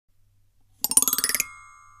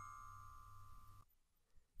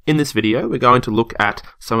In this video, we're going to look at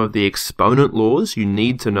some of the exponent laws you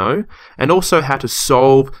need to know, and also how to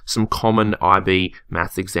solve some common IB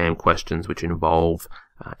maths exam questions which involve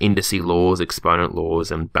indice laws, exponent laws,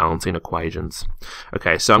 and balancing equations.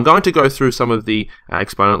 Okay, so I'm going to go through some of the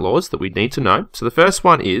exponent laws that we need to know. So the first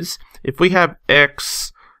one is, if we have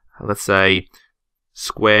x, let's say,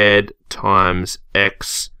 squared times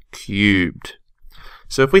x cubed.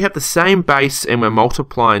 So if we have the same base and we're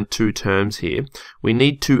multiplying two terms here, we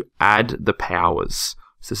need to add the powers.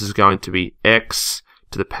 So this is going to be x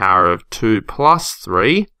to the power of 2 plus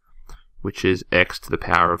 3, which is x to the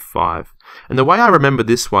power of 5. And the way I remember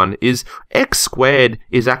this one is x squared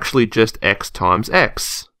is actually just x times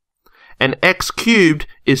x. And x cubed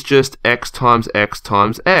is just x times x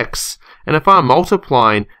times x. And if I'm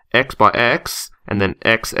multiplying x by x, and then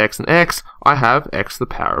x, x, and x, I have x to the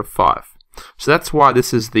power of 5. So that's why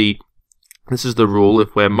this is the rule.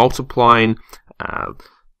 If we're multiplying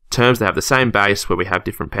terms that have the same base where we have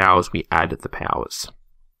different powers, we add the powers.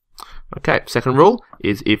 Okay, second rule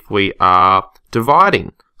is if we are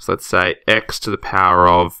dividing. So let's say x to the power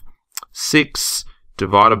of 6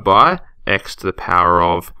 divided by x to the power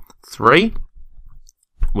of 3.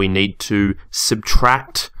 We need to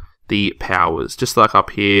subtract the powers. Just like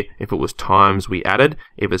up here, if it was times, we added.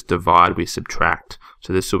 If it's divide, we subtract.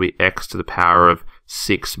 So this will be x to the power of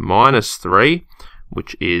 6 minus 3,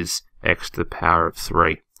 which is x to the power of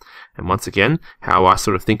 3. And once again, how I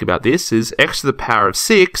sort of think about this is x to the power of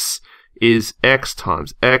 6 is x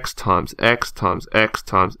times x times x times x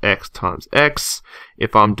times x times x.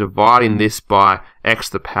 If I'm dividing this by x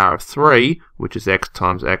to the power of 3, which is x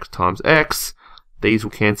times x times x, these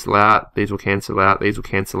will cancel out, these will cancel out, these will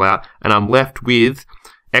cancel out, and I'm left with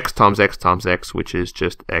x times x times x, which is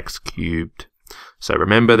just x cubed. So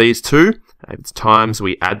remember these two. If it's times,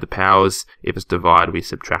 we add the powers. If it's divide, we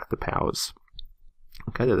subtract the powers.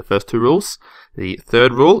 Okay, they're the first two rules. The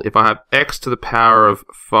third rule, if I have x to the power of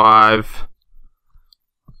 5,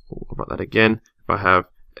 I'll write that again. If I have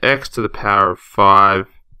x to the power of 5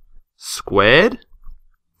 squared,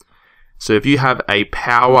 so if you have a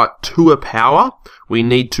power to a power, we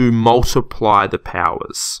need to multiply the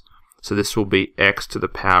powers. So this will be x to the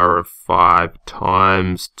power of 5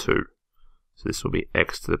 times 2. So this will be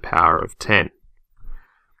x to the power of 10.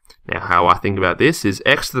 Now how I think about this is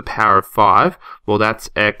x to the power of 5, well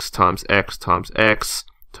that's x times x times x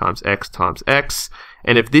times x times x.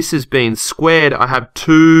 And if this is being squared, I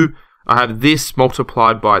have this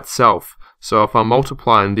multiplied by itself. So if I'm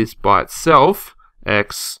multiplying this by itself,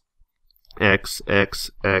 x, x,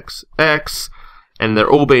 x, x, x, and they're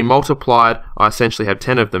all being multiplied, I essentially have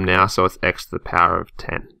 10 of them now, so it's x to the power of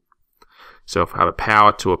 10. So if I have a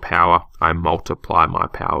power to a power, I multiply my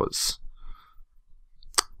powers.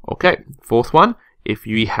 Okay, fourth one, if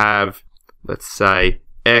you have, let's say,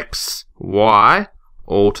 x, y,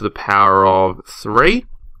 all to the power of 3,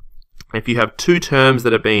 if you have two terms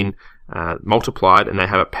that are being multiplied and they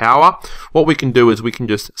have a power, what we can do is we can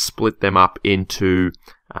just split them up into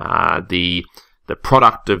the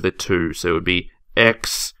product of the two. So it would be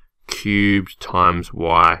x cubed times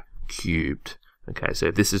y cubed. Okay, so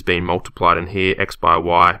if this is being multiplied in here, x by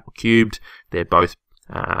y cubed, they're both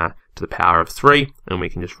to the power of 3, and we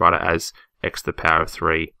can just write it as x to the power of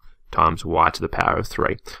 3 times y to the power of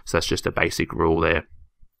 3. So that's just a basic rule there.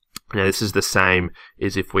 Now this is the same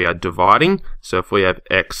as if we are dividing. So if we have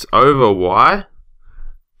x over y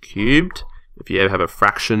cubed, if you ever have a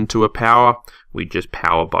fraction to a power, we just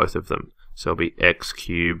power both of them. So it'll be x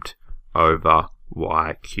cubed over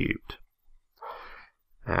y cubed.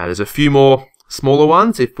 There's a few more smaller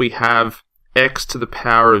ones. If we have x to the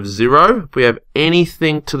power of 0, if we have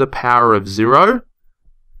anything to the power of 0,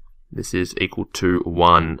 this is equal to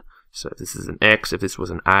 1. So if this is an x, if this was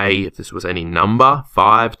an a, if this was any number,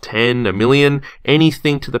 5, 10, a million,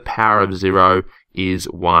 anything to the power of 0 is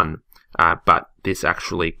 1. But this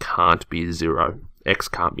actually can't be 0. X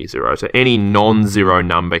can't be 0. So any non-zero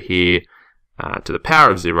number here to the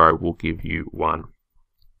power of 0 will give you 1.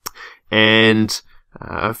 And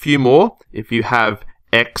a few more. If you have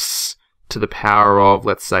x to the power of,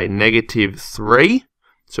 let's say, negative 3,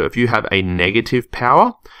 so if you have a negative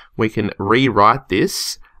power, we can rewrite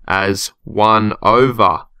this as 1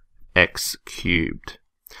 over x cubed.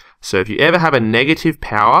 So if you ever have a negative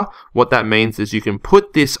power, what that means is you can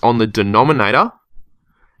put this on the denominator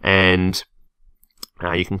and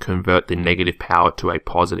you can convert the negative power to a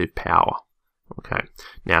positive power. Okay.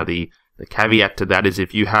 Now the caveat to that is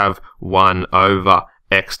if you have 1 over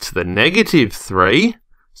x to the negative 3,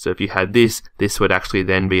 so if you had this would actually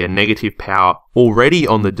then be a negative power already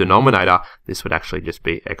on the denominator. This would actually just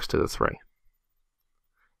be x to the 3.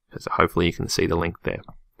 So hopefully you can see the link there.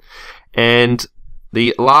 And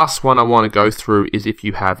the last one I want to go through is if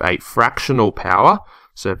you have a fractional power.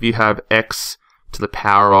 So if you have x to the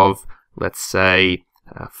power of, let's say,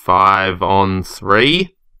 5 on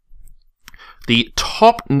 3, the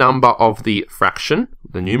top number of the fraction,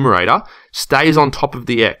 the numerator, stays on top of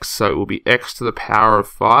the x. So it will be x to the power of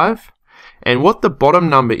 5. And what the bottom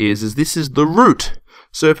number is this is the root.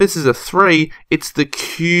 So if this is a 3, it's the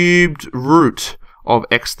cubed root of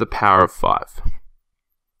x to the power of 5.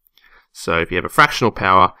 So if you have a fractional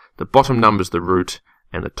power, the bottom number is the root,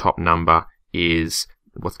 and the top number is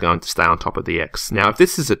what's going to stay on top of the x. Now, if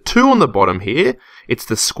this is a 2 on the bottom here, it's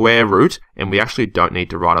the square root, and we actually don't need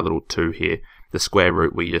to write a little 2 here. The square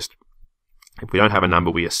root, if we don't have a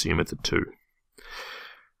number, we assume it's a 2.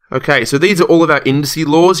 Okay, so these are all of our indice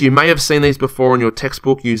laws. You may have seen these before in your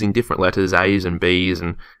textbook using different letters, A's and B's,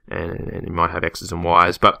 and you might have X's and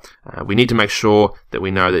Y's, but we need to make sure that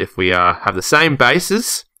we know that if we have the same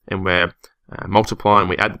bases, and we're multiplying,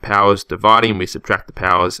 we add the powers, dividing, we subtract the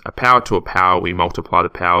powers, a power to a power, we multiply the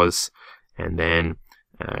powers, and then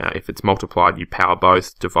if it's multiplied, you power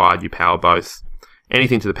both, divide, you power both.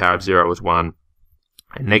 Anything to the power of 0 is 1.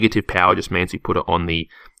 A negative power just means you put it on the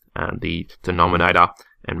denominator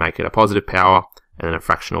and make it a positive power, and then a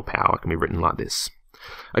fractional power can be written like this.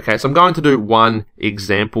 Okay, so I'm going to do one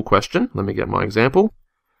example question. Let me get my example.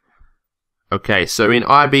 Okay, so in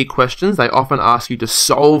IB questions, they often ask you to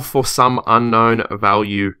solve for some unknown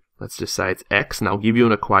value. Let's just say it's x, and they'll give you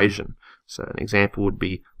an equation. So an example would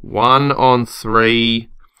be 1 on 3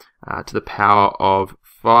 to the power of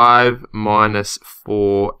 5 minus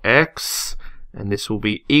 4x, and this will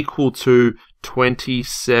be equal to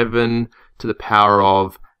 27 to the power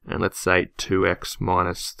of, and let's say 2x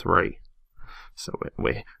minus 3. So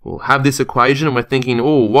we'll have this equation, and we're thinking,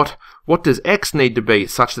 oh, what does x need to be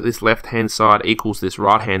such that this left-hand side equals this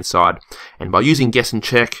right-hand side? And by using guess and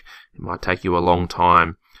check, it might take you a long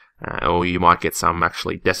time, or you might get some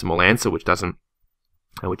actually decimal answer which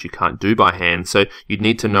you can't do by hand. So you'd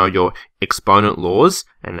need to know your exponent laws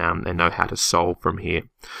and know how to solve from here.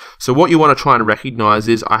 So what you want to try and recognize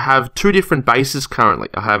is I have two different bases currently.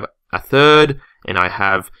 I have a third and I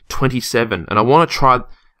have 27, and I want to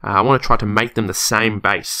try to make them the same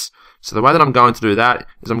base. So the way that I'm going to do that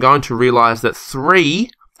is I'm going to realize that 3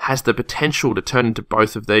 has the potential to turn into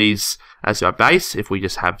both of these as our base if we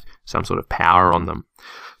just have some sort of power on them.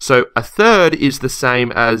 So a third is the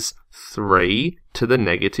same as 3 to the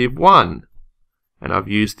negative 1. And I've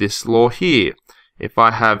used this law here. If I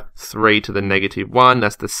have 3 to the negative 1,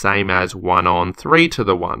 that's the same as 1 on 3 to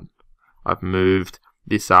the 1. I've moved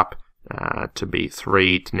this up to be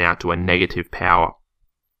 3 now to a negative power.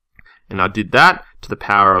 And I did that to the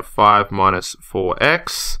power of 5 minus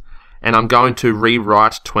 4x, and I'm going to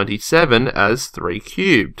rewrite 27 as 3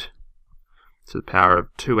 cubed to the power of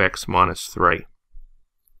 2x minus 3.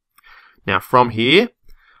 Now from here,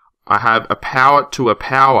 I have a power to a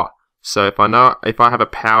power. So if I have a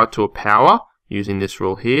power to a power, using this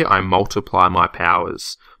rule here, I multiply my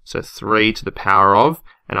powers. So 3 to the power of,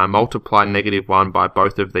 and I multiply negative 1 by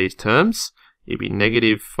both of these terms. It'd be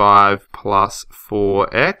negative 5 plus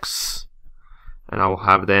 4x, and I will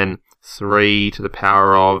have then 3 to the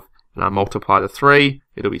power of, and I multiply the 3,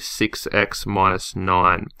 it'll be 6x minus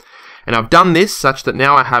 9. And I've done this such that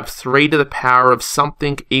now I have 3 to the power of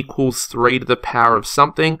something equals 3 to the power of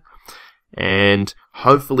something, and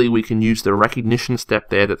hopefully we can use the recognition step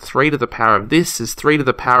there that 3 to the power of this is 3 to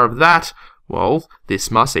the power of that. Well,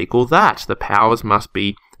 this must equal that. The powers must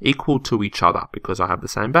be equal to each other because I have the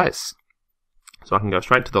same base. So I can go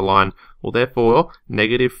straight to the line. Well, therefore,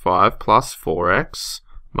 negative 5 plus 4x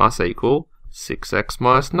must equal 6x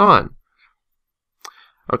minus 9.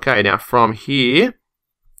 Okay, now from here,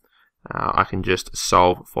 I can just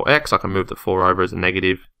solve for x. I can move the 4 over as a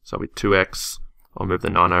negative, so with 2x. I'll move the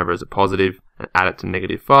 9 over as a positive and add it to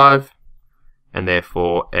negative 5. And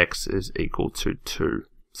therefore, x is equal to 2.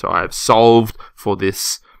 So I have solved for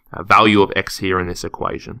this value of x here in this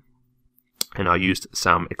equation. And I used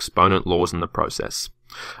some exponent laws in the process.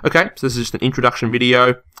 Okay, so this is just an introduction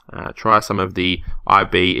video. Try some of the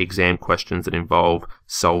IB exam questions that involve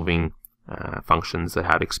solving functions that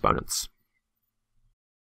have exponents.